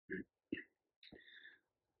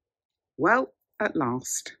Well, at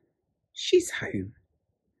last, she's home.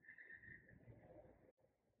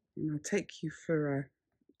 And I'll take you for a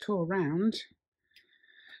tour around.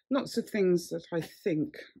 Lots of things that I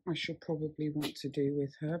think I shall probably want to do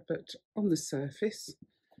with her, but on the surface,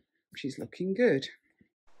 she's looking good.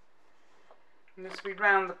 And as we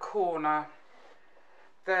round the corner,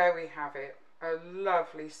 there we have it, a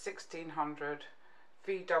lovely 1600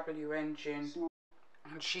 VW engine,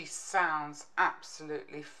 and she sounds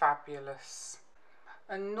absolutely fabulous.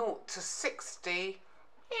 And 0 to 60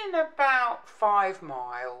 in about 5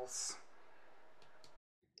 miles.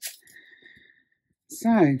 So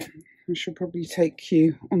I shall probably take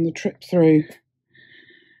you on the trip through.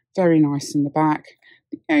 Very nice in the back.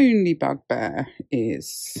 The only bugbear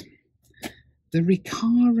is the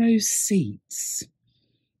Recaro seats.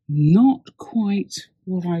 Not quite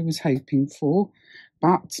what I was hoping for,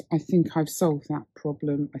 but I think I've solved that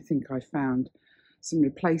problem. I think I found some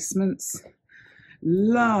replacements.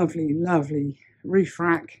 Lovely, lovely roof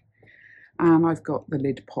rack, and I've got the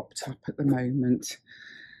lid popped up at the moment.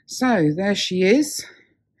 So there she is,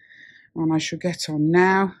 and I shall get on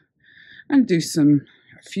now and do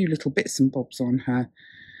a few little bits and bobs on her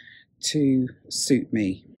to suit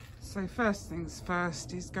me. So first things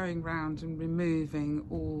first is going round and removing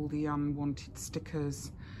all the unwanted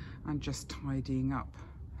stickers and just tidying up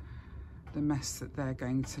the mess that they're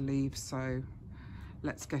going to leave. So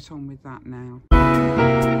let's get on with that now.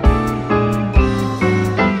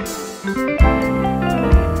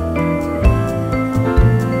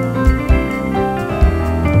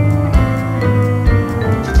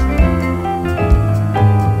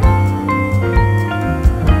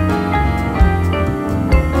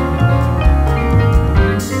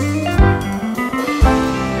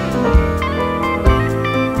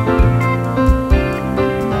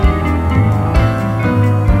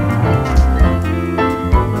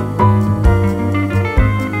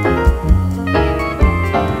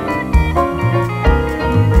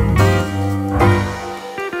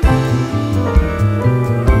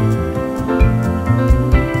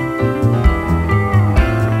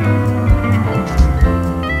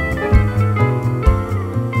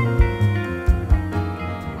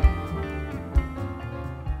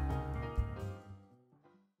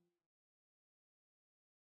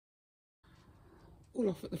 All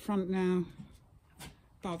off at the front now,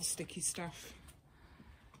 bar the sticky stuff.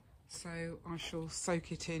 So I shall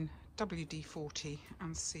soak it in WD-40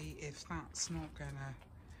 and see if that's not going to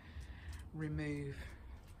remove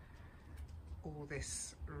all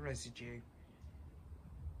this residue.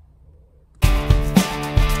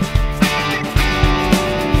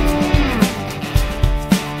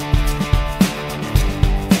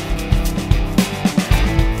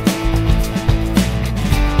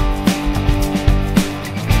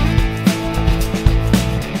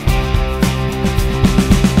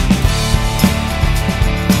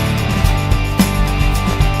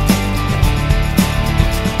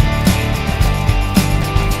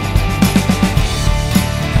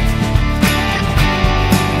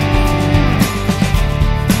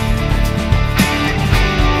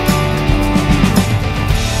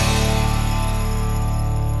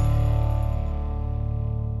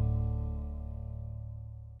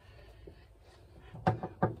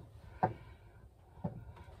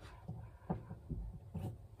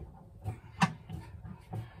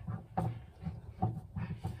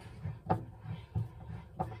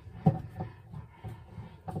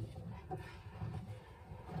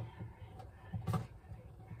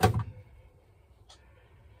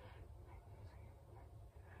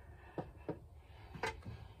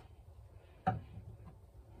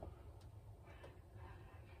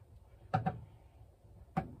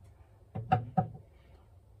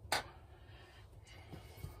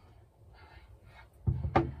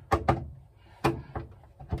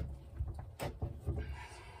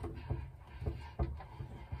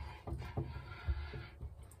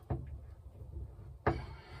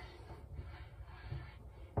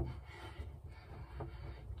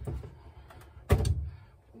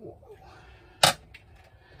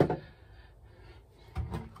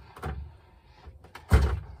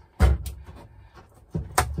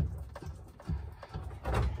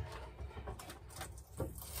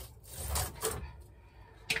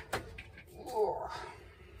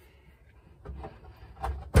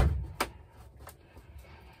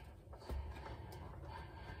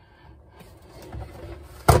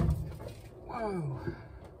 Whoa.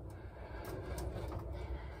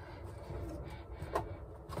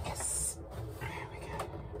 Yes. There we go.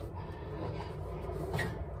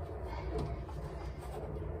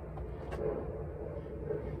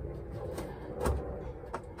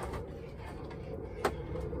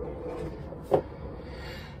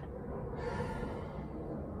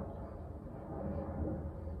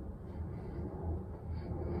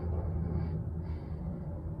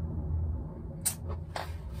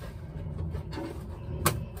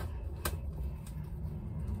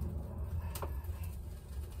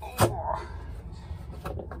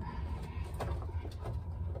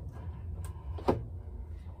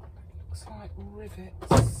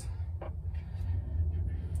 rivets.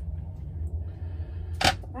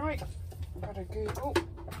 Right, I've got to Google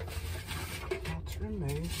how to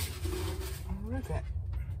remove a rivet.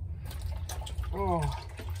 Oh,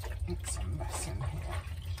 it's a mess in here.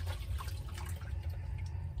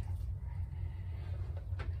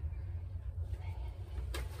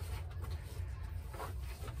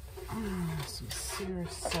 Some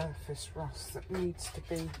serious surface rust that needs to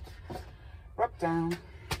be rubbed down.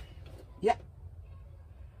 Yep.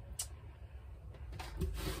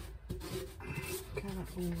 Get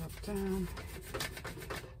that all rubbed down.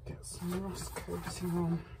 Get some rust coating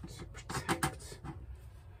on to protect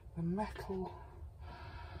the metal.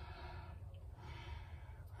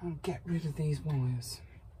 And get rid of these wires.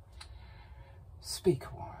 Speaker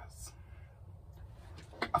wires.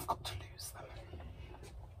 I've got to lose them.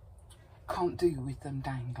 Can't do with them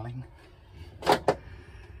dangling.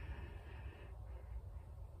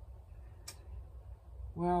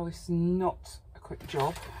 Well, it's not a quick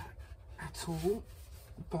job at all,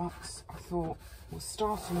 but I thought we'll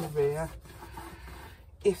start on the rear.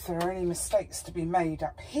 If there are any mistakes to be made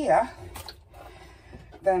up here,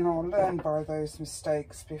 then I'll learn by those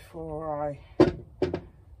mistakes before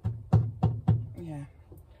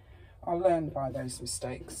I'll learn by those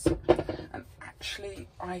mistakes. And actually,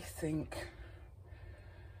 I think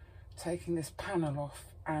taking this panel off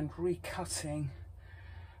and recutting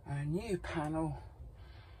a new panel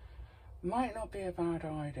might not be a bad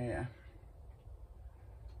idea,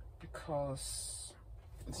 because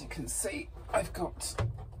as you can see, I've got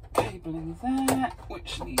cabling there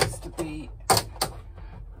which needs to be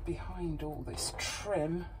behind all this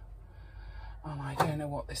trim. And I don't know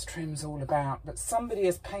what this trim's all about, but somebody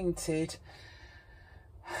has painted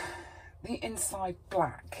the inside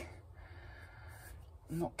black.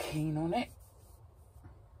 I'm not keen on it.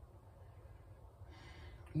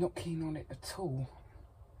 Not keen on it at all.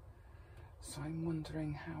 So I'm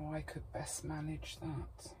wondering how I could best manage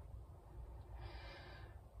that.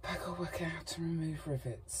 But I've got to work out how to remove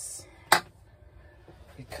rivets.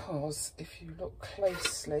 Because if you look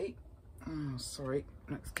closely, oh sorry,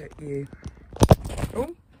 let's get you.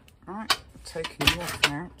 Oh, right, taking you off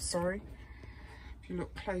now, sorry. If you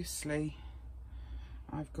look closely,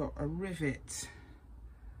 I've got a rivet.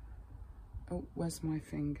 Oh, where's my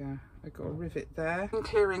finger? I've got a rivet there. I'm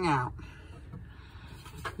clearing out.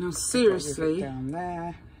 Now seriously, down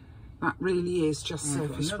there, that really is just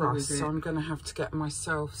surface rust, so I'm going to have to get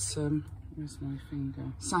myself some, where's my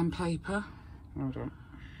finger? Sandpaper. Hold on.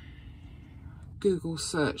 Google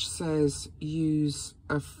search says use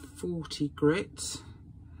a 40 grit,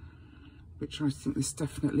 which I think this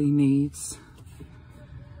definitely needs.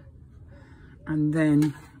 And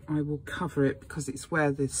then I will cover it, because it's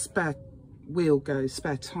where the spare wheel goes,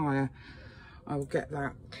 spare tyre. I will get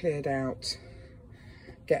that cleared out,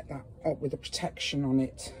 get that up with a protection on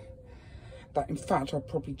it. That, in fact, I'll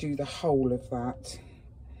probably do the whole of that.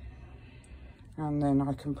 And then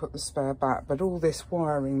I can put the spare back. But all this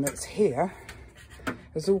wiring that's here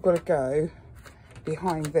has all got to go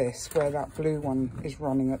behind this, where that blue one is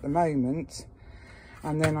running at the moment.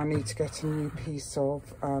 And then I need to get a new piece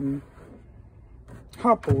of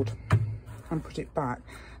hardboard and put it back.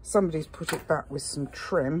 Somebody's put it back with some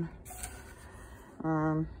trim,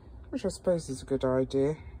 which I suppose is a good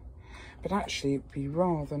idea. But actually it'd be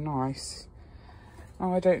rather nice.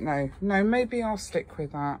 Oh, I don't know. No, maybe I'll stick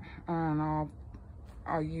with that, and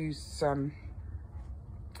I'll use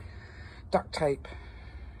duct tape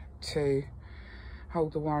to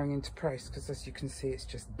hold the wiring into place, because as you can see, it's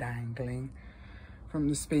just dangling from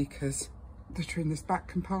the speakers that are in this back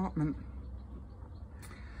compartment.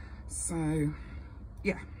 So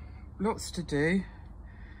yeah, lots to do,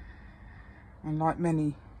 and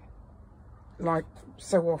like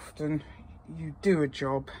so often you do a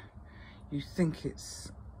job, you think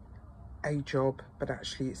it's a job, but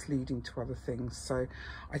actually it's leading to other things. So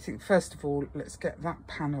I think first of all, let's get that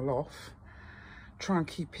panel off, try and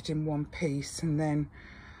keep it in one piece, and then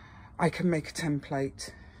I can make a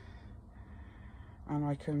template and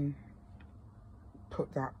I can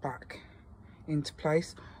put that back into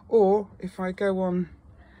place. Or if I go on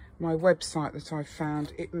my website that I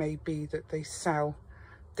found, it may be that they sell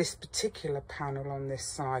this particular panel on this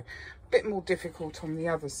side. A bit more difficult on the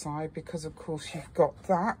other side, because of course you've got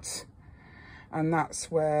that, and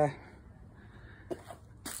that's where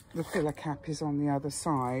the filler cap is on the other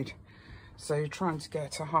side. So you're trying to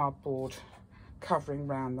get a hardboard covering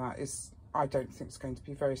around that is, I don't think it's going to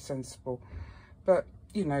be very sensible. But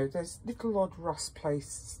you know, there's little odd rust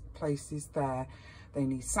places there. They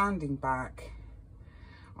need sanding back.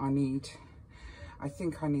 I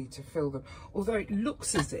think I need to fill them. Although it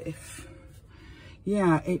looks as if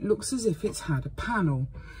yeah, it looks as if it's had a panel,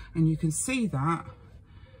 and you can see that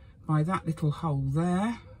by that little hole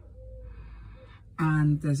there,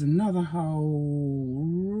 and there's another hole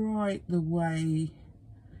right the way,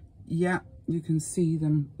 yeah, you can see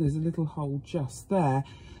them, there's a little hole just there,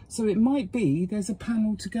 so it might be there's a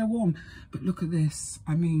panel to go on. But look at this,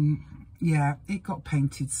 I mean, yeah, it got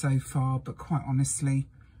painted so far, but quite honestly,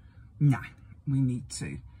 no, I need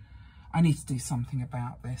to do something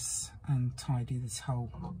about this and tidy this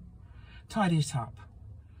hole, tidy it up,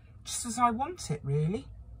 just as I want it really.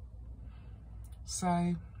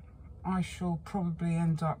 So I shall probably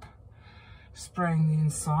end up spraying the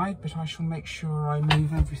inside, but I shall make sure I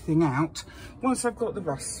move everything out. Once I've got the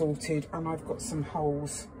rust sorted and I've got some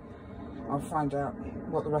holes, I'll find out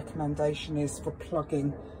what the recommendation is for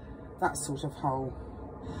plugging that sort of hole.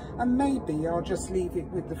 And maybe I'll just leave it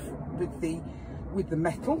with the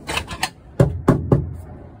metal,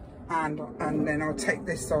 and then I'll take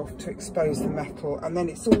this off to expose the metal, and then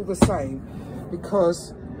it's all the same,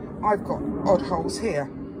 because I've got odd holes here.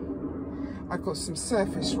 I've got some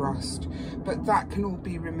surface rust, but that can all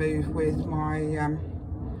be removed with my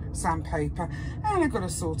sandpaper. And I've got to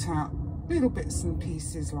sort out little bits and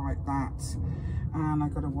pieces like that, and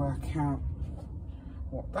I've got to work out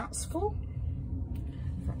what that's for.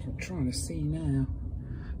 In fact, I'm trying to see now.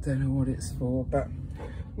 Don't know what it's for, but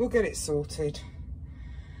we'll get it sorted,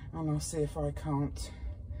 and I'll see if I can't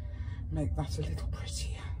make that a little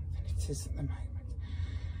prettier than it is at the moment.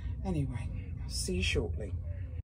 Anyway, I'll see you shortly.